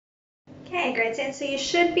Okay, great. And so you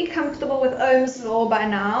should be comfortable with Ohm's law by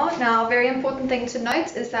now. Now, a very important thing to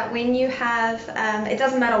note is that when you have, it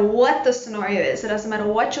doesn't matter what the scenario is, it doesn't matter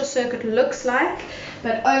what your circuit looks like,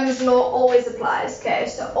 but Ohm's law always applies. Okay,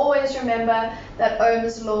 so always remember that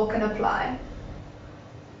Ohm's law can apply.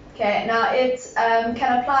 Okay, now it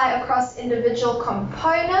can apply across individual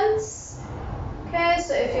components. Okay,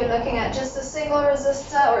 so if you're looking at just a single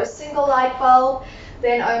resistor or a single light bulb,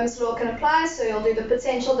 then Ohm's law can apply. So you'll do the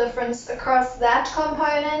potential difference across that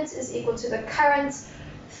component is equal to the current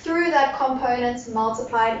through that component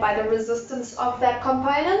multiplied by the resistance of that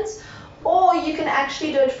component. Or you can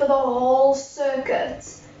actually do it for the whole circuit.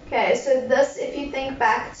 Okay, so this, if you think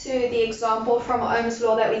back to the example from Ohm's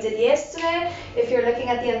law that we did yesterday, if you're looking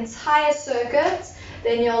at the entire circuit,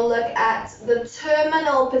 then you'll look at the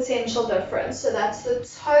terminal potential difference. So that's the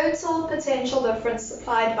total potential difference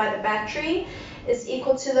supplied by the battery is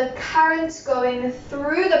equal to the current going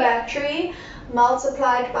through the battery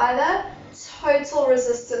multiplied by the total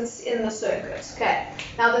resistance in the circuit. Okay,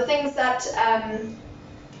 now the things that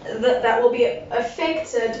that will be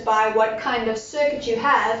affected by what kind of circuit you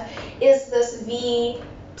have is this V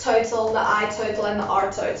total, the I total, and the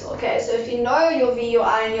R total. Okay, so if you know your V, your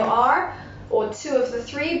I, and your R, or two of the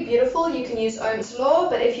three, beautiful, you can use Ohm's law.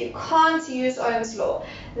 But if you can't use Ohm's law,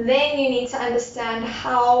 then you need to understand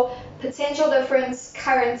how potential difference,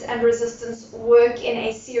 current, and resistance work in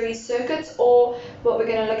a series circuit, or what we're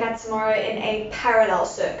going to look at tomorrow in a parallel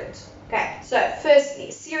circuit. Okay, so firstly,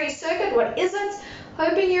 series circuit, what is it?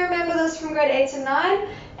 Hoping you remember this from grade 8 and 9.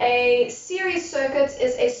 A series circuit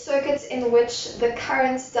is a circuit in which the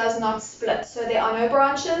current does not split. So there are no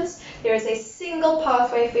branches. There is a single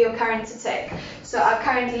pathway for your current to take. So our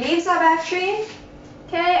current leaves our battery,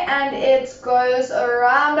 okay, and it goes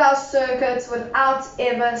around our circuit without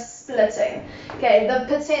ever splitting. Okay, the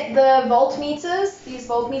voltmeters, these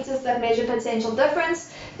voltmeters that measure potential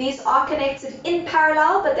difference, these are connected in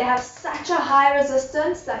parallel, but they have such a high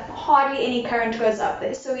resistance that hardly any current goes up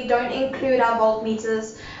there. So we don't include our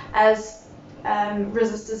voltmeters as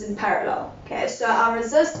resistors in parallel. Okay, so our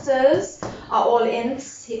resistors are all in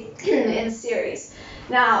series.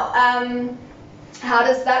 Now, how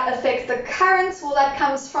does that affect the current? Well, that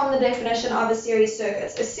comes from the definition of a series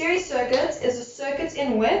circuit. A series circuit is a circuit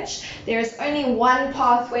in which there is only one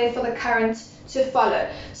pathway for the current to follow.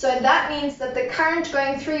 So that means that the current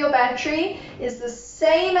going through your battery is the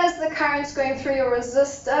same as the current going through your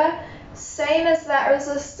resistor, same as that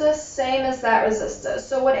resistor, same as that resistor.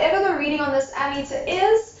 So whatever the reading on this ammeter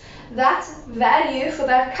is, that value for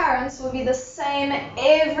that current will be the same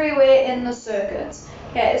everywhere in the circuit.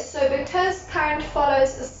 Okay, so because current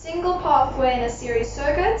follows a single pathway in a series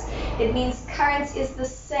circuit, it means current is the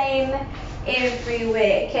same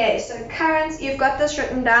everywhere. Okay, so current, you've got this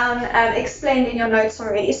written down, explained in your notes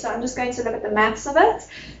already, so I'm just going to look at the maths of it.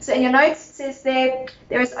 So in your notes it says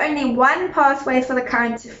there is only one pathway for the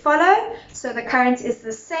current to follow, so the current is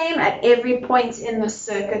the same at every point in the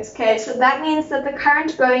circuit. Okay, so that means that the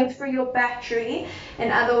current going through your battery,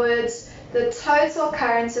 in other words, the total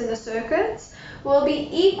current in the circuit, will be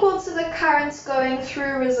equal to the current going through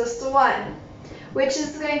resistor 1, which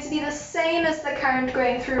is going to be the same as the current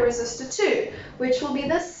going through resistor 2, which will be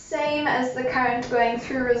the same as the current going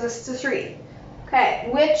through resistor 3. Okay,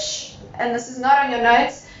 which, and this is not on your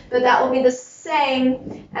notes, but that will be the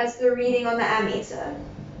same as the reading on the ammeter.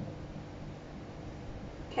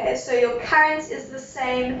 Okay, so your current is the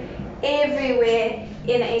same everywhere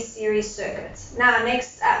in a series circuit. Now,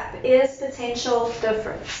 next up is potential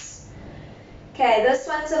difference. Okay, this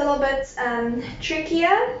one's a little bit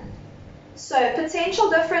trickier. So potential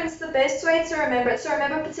difference, the best way to remember it, so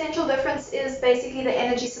remember potential difference is basically the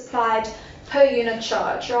energy supplied per unit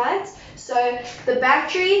charge, right? So the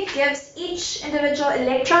battery gives each individual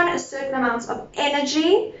electron a certain amount of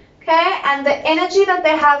energy, okay, and the energy that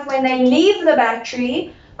they have when they leave the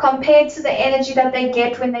battery compared to the energy that they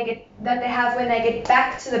get when they get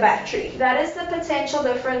back to the battery. That is the potential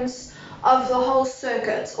difference of the whole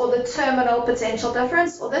circuit, or the terminal potential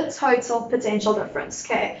difference, or the total potential difference.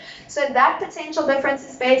 Okay, so that potential difference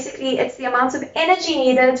is basically, it's the amount of energy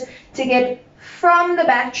needed to get from the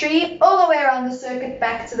battery all the way around the circuit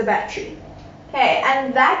back to the battery. Okay,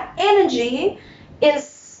 and that energy is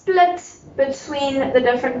split between the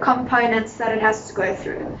different components that it has to go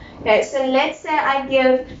through. Okay, so let's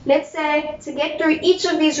say to get through each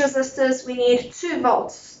of these resistors we need 2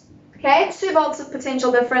 volts. Okay, 2 volts of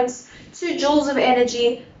potential difference, 2 joules of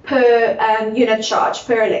energy per unit charge,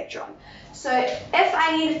 per electron. So if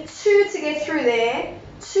I need 2 to get through there,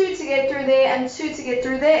 2 to get through there, and 2 to get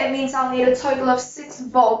through there. It means I'll need a total of 6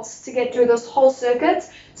 volts to get through this whole circuit.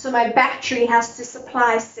 So my battery has to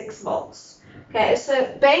supply 6 volts. Okay,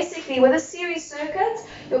 so basically with a series circuit,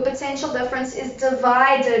 your potential difference is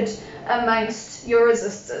divided amongst your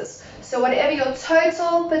resistors. So whatever your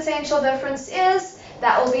total potential difference is,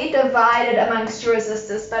 that will be divided amongst your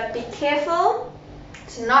resistors. But be careful,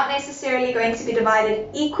 it's not necessarily going to be divided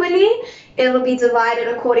equally. It will be divided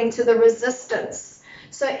according to the resistance.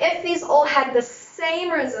 So if these all had the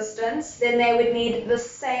same resistance, then they would need the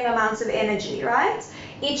same amount of energy, right?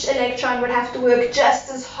 Each electron would have to work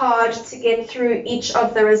just as hard to get through each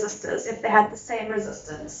of the resistors if they had the same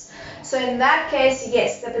resistance. So in that case,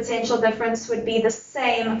 yes, the potential difference would be the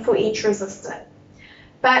same for each resistor.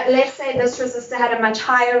 But let's say this resistor had a much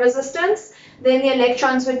higher resistance, then the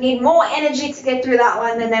electrons would need more energy to get through that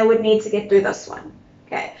one than they would need to get through this one.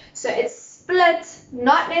 Okay, so it's split,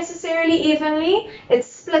 not necessarily evenly, it's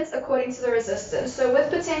split according to the resistance. So with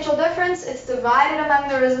potential difference, it's divided among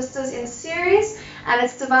the resistors in series, and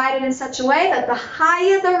it's divided in such a way that the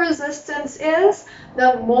higher the resistance is,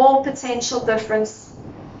 the more potential difference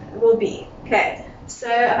will be. Okay, so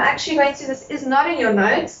I'm actually going to, this is not in your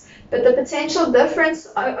notes, but the potential difference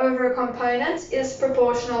over a component is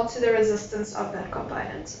proportional to the resistance of that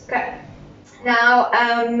component. Okay, now,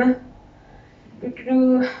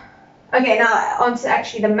 okay, now on to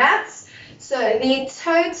actually the maths. So the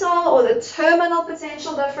total or the terminal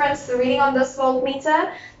potential difference, the reading on this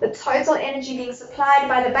voltmeter, the total energy being supplied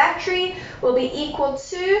by the battery will be equal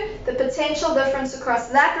to the potential difference across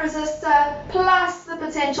that resistor plus the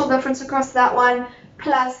potential difference across that one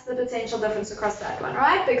plus the potential difference across that one,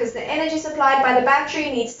 right? Because the energy supplied by the battery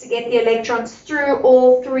needs to get the electrons through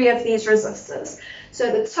all 3 of these resistors.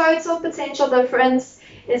 So the total potential difference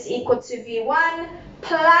is equal to V1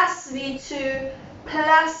 plus V2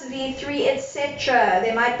 plus V3, etc.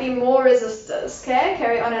 There might be more resistors, okay?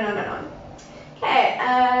 Carry on and on and on. Okay,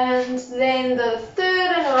 and then the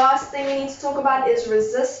third and the last thing we need to talk about is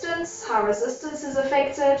resistance, how resistance is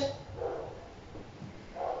affected.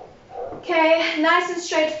 Okay, nice and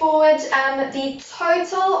straightforward. The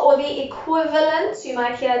total or the equivalent, you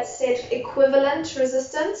might hear it said equivalent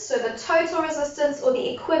resistance. So the total resistance or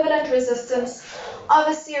the equivalent resistance of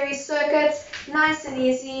a series circuit, nice and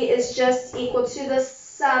easy, is just equal to the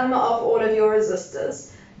sum of all of your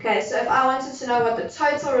resistors. Okay, so if I wanted to know what the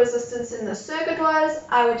total resistance in the circuit was,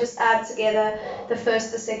 I would just add together the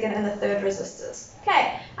first, the second, and the third resistors.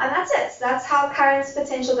 Okay, and that's it. That's how current,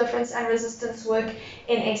 potential difference, and resistance work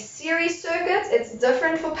in a series circuit. It's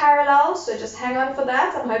different for parallel, so just hang on for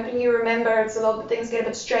that. I'm hoping you remember it's a little bit, things get a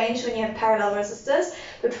bit strange when you have parallel resistors,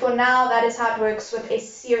 but for now, that is how it works with a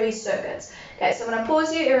series circuit. Okay, so I'm going to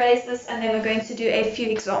pause you, erase this, and then we're going to do a few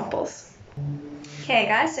examples. Okay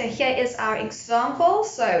guys, so here is our example.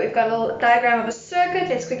 So we've got a little diagram of a circuit.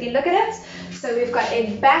 Let's quickly look at it. So we've got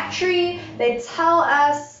a battery. They tell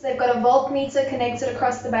us they've got a voltmeter connected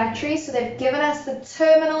across the battery. So they've given us the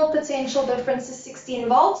terminal potential difference is 16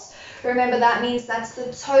 volts. Remember, that means that's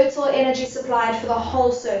the total energy supplied for the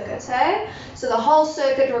whole circuit, okay? So the whole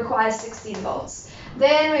circuit requires 16 volts.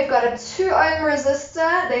 Then we've got a 2 ohm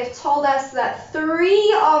resistor. They've told us that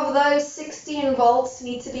 3 of those 16 volts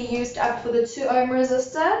need to be used up for the 2 ohm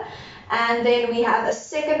resistor. And then we have a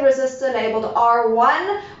second resistor labeled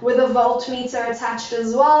R1 with a voltmeter attached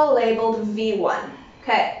as well, labeled V1.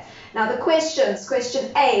 Okay, now the questions.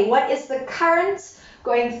 Question A, what is the current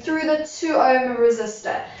going through the 2 ohm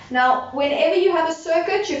resistor? Now, whenever you have a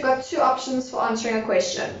circuit, you've got 2 options for answering a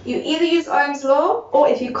question. You either use Ohm's law, or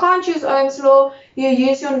if you can't use Ohm's law, you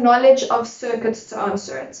use your knowledge of circuits to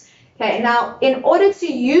answer it. Okay, now, in order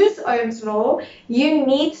to use Ohm's law, you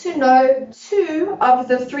need to know 2 of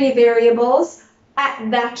the 3 variables at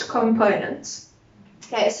that component.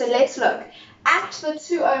 Okay, so let's look. At the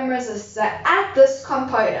 2 ohm resistor, at this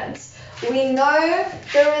component, we know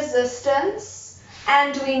the resistance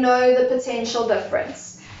and we know the potential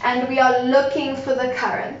difference, and we are looking for the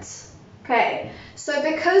current. Okay, so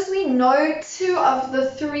because we know 2 of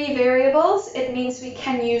the 3 variables, it means we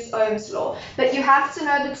can use Ohm's law, but you have to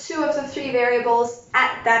know the 2 of the 3 variables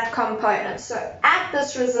at that component. So at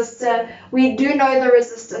this resistor, we do know the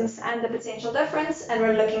resistance and the potential difference, and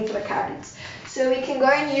we're looking for the current. So we can go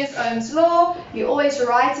and use Ohm's law. You always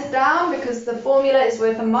write it down because the formula is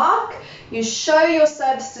worth a mark. You show your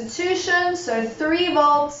substitution, so 3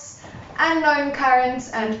 volts, unknown current,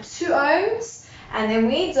 and 2 ohms. And then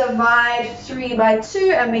we divide 3 by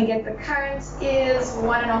 2, and we get the current is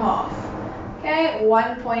 1.5. Okay,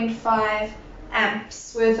 1.5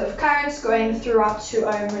 amps worth of current going through our 2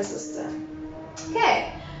 ohm resistor.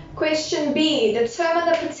 Okay, question B, determine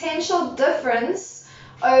the potential difference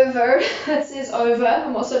over, that says over,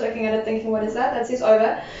 I'm also looking at it thinking, what is that? That says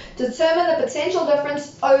over. Determine the potential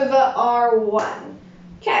difference over R1.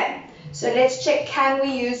 Okay, so let's check, can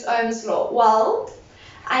we use Ohm's law? Well,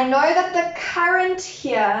 I know that the current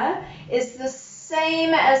here is the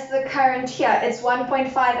same as the current here. It's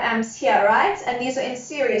 1.5 amps here, right? And these are in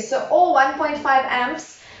series. So all 1.5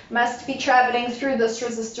 amps must be traveling through this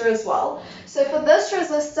resistor as well. So for this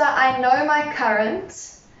resistor, I know my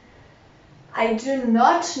current, I do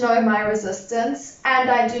not know my resistance, and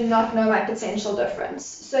I do not know my potential difference.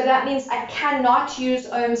 So that means I cannot use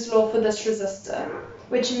Ohm's law for this resistor,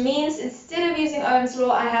 which means instead of using Ohm's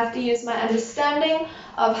law, I have to use my understanding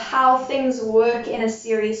of how things work in a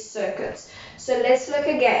series circuit. So let's look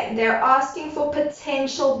again. They're asking for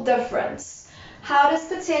potential difference. How does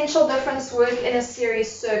potential difference work in a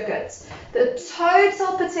series circuit? The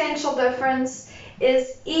total potential difference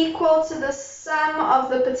is equal to the sum of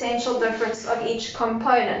the potential difference of each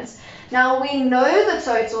component. Now we know the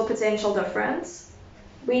total potential difference.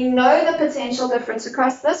 We know the potential difference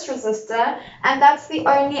across this resistor, and that's the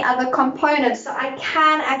only other component. So I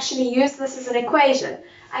can actually use this as an equation.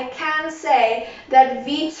 I can say that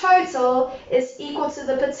V total is equal to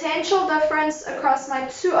the potential difference across my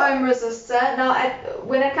 2 ohm resistor. Now,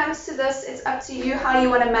 when it comes to this, it's up to you how you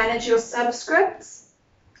want to manage your subscripts.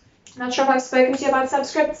 Not sure if I've spoken to you about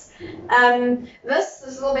subscripts. This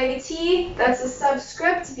little baby t, that's a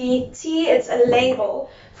subscript. VT, it's a label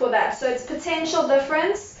for that. So it's potential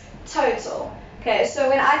difference total. Okay, so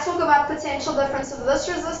when I talk about potential difference of this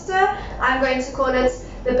resistor, I'm going to call it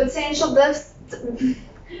the potential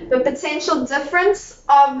difference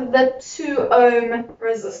of the 2 ohm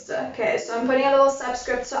resistor. Okay, so I'm putting a little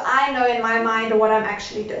subscript so I know in my mind what I'm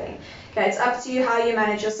actually doing. Okay, it's up to you how you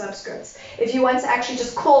manage your subscripts. If you want to actually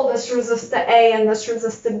just call this resistor A and this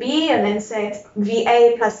resistor B and then say it's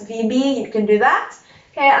VA plus VB, you can do that.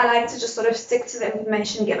 Okay, I like to just sort of stick to the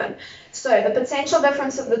information given. So the potential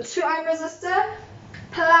difference of the 2 ohm resistor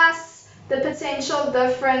plus the potential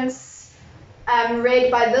difference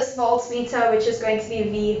read by this voltmeter, which is going to be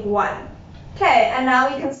V1. Okay, and now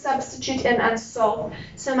we can substitute in and solve.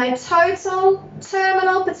 So my total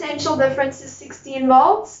terminal potential difference is 16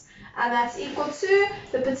 volts. And that's equal to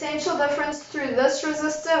the potential difference through this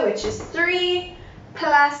resistor, which is 3,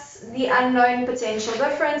 plus the unknown potential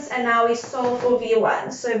difference. And now we solve for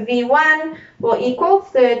V1. So V1 will equal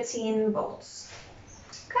 13 volts.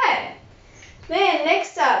 Okay. Then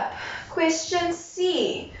next up, question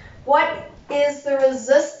C. What is the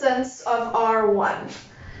resistance of R1?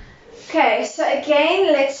 Okay, so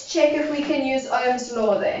again, let's check if we can use Ohm's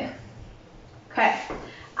law there. Okay.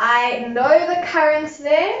 I know the current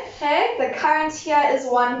there, okay? The current here is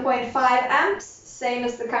 1.5 amps, same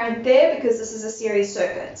as the current there because this is a series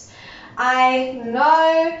circuit. I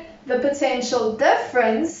know the potential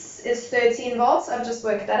difference is 13 volts, I've just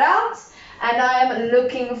worked that out, and I am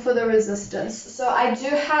looking for the resistance. So I do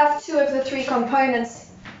have 2 of the 3 components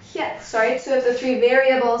here, 2 of the 3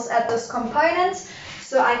 variables at this component.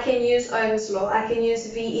 So I can use Ohm's law. I can use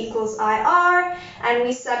V equals IR, and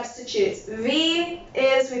we substitute. V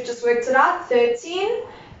is, we've just worked it out, 13.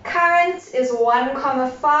 Current is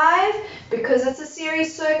 1,5 because it's a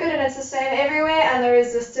series circuit and it's the same everywhere, and the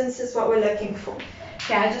resistance is what we're looking for.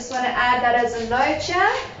 Okay, I just want to add that as a note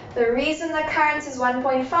here. The reason the current is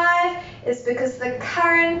 1.5 is because the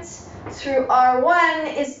current through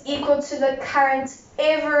R1 is equal to the current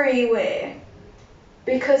everywhere,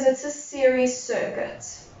 because it's a series circuit.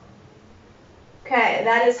 Okay,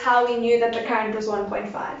 that is how we knew that the current was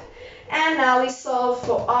 1.5. And now we solve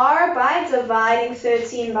for R by dividing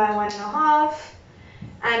 13 by 1.5.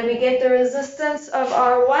 And we get the resistance of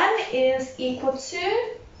R1 is equal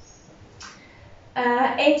to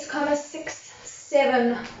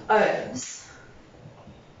 8,67 ohms.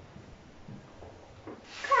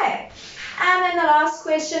 Okay, and then the last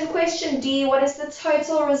question, question D, what is the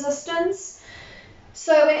total resistance?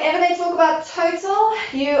 So whenever they talk about total,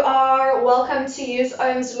 you are welcome to use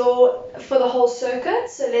Ohm's law for the whole circuit.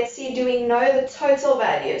 So let's see, do we know the total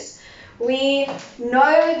values? We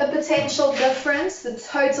know the potential difference, the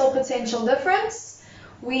total potential difference.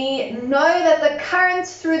 We know that the current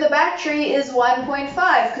through the battery is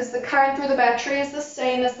 1.5 because the current through the battery is the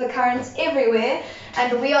same as the current everywhere,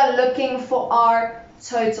 and we are looking for our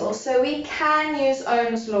total. So we can use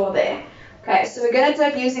Ohm's law there. Okay, so we're going to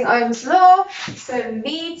end up using Ohm's law. So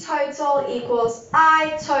V total equals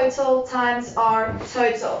I total times R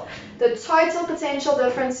total. The total potential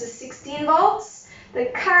difference is 16 volts. The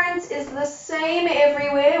current is the same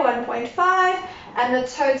everywhere, 1.5, and the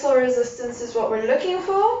total resistance is what we're looking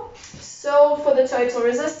for. So for the total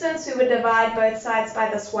resistance, we would divide both sides by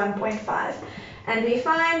this 1.5. And we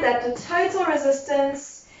find that the total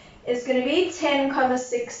resistance is going to be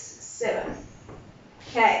 10,67.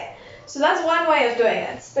 Okay, so that's one way of doing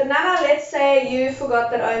it. But now let's say you forgot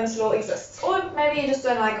that Ohm's law exists, or maybe you just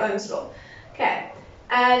don't like Ohm's law. Okay,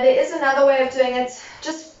 and there is another way of doing it.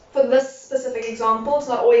 Just for this specific example, it's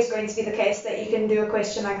not always going to be the case that you can do a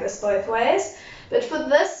question like this both ways. But for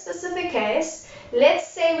this specific case, let's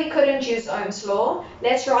say we couldn't use Ohm's law.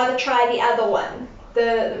 Let's rather try the other one.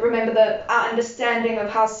 Remember our understanding of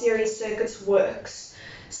how series circuits works.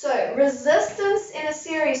 So resistance in a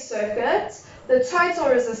series circuit, the total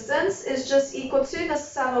resistance is just equal to the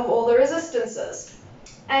sum of all the resistances.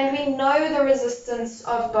 And we know the resistance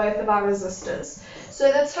of both of our resistors.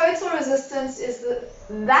 So the total resistance is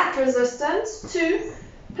that resistance, 2,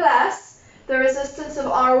 plus the resistance of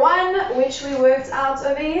R1, which we worked out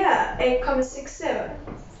over here, 8,67.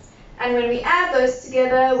 And when we add those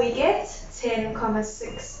together, we get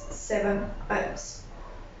 10,67 ohms.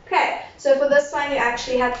 Okay, so for this one, you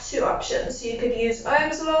actually have two options. You could use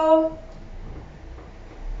Ohm's law,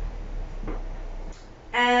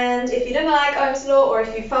 and if you didn't like Ohm's law, or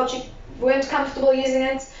if you felt you weren't comfortable using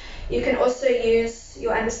it, you can also use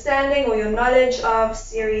your understanding or your knowledge of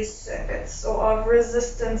series circuits, or of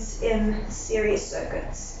resistance in series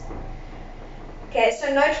circuits. Okay,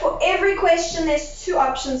 so note, for every question there's two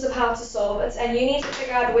options of how to solve it, and you need to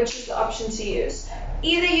figure out which is the option to use.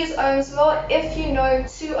 Either use Ohm's law if you know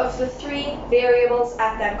two of the three variables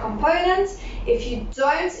at that component. If you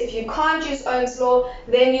can't use Ohm's law,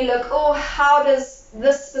 then you look, oh, how does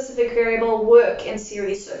this specific variable work in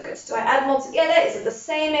series circuits? Do I add them all together? Is it the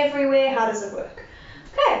same everywhere? How does it work?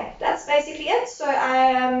 Okay, that's basically it. So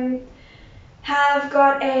I have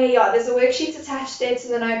got there's a worksheet attached there to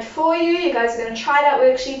the note for you. You guys are going to try that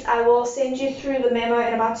worksheet. I will send you through the memo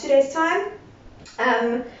in about 2 days' time.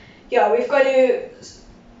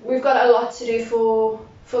 We've got a lot to do for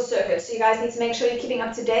circuits, so you guys need to make sure you're keeping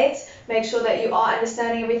up to date, make sure that you are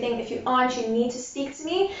understanding everything. If you aren't, you need to speak to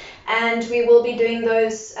me, and we will be doing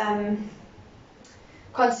those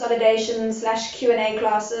consolidation / Q&A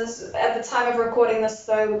classes. At the time of recording this,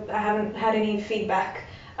 though, I haven't had any feedback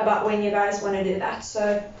about when you guys want to do that.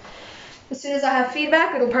 So as soon as I have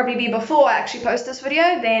feedback, it'll probably be before I actually post this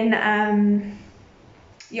video, then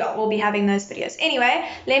we'll be having those videos. Anyway,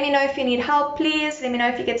 let me know if you need help, please. Let me know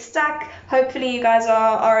if you get stuck. Hopefully you guys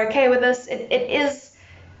are okay with this. It is,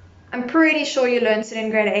 I'm pretty sure you learned it in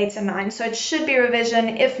grade 8 and 9, so it should be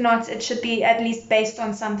revision. If not, it should be at least based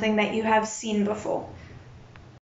on something that you have seen before.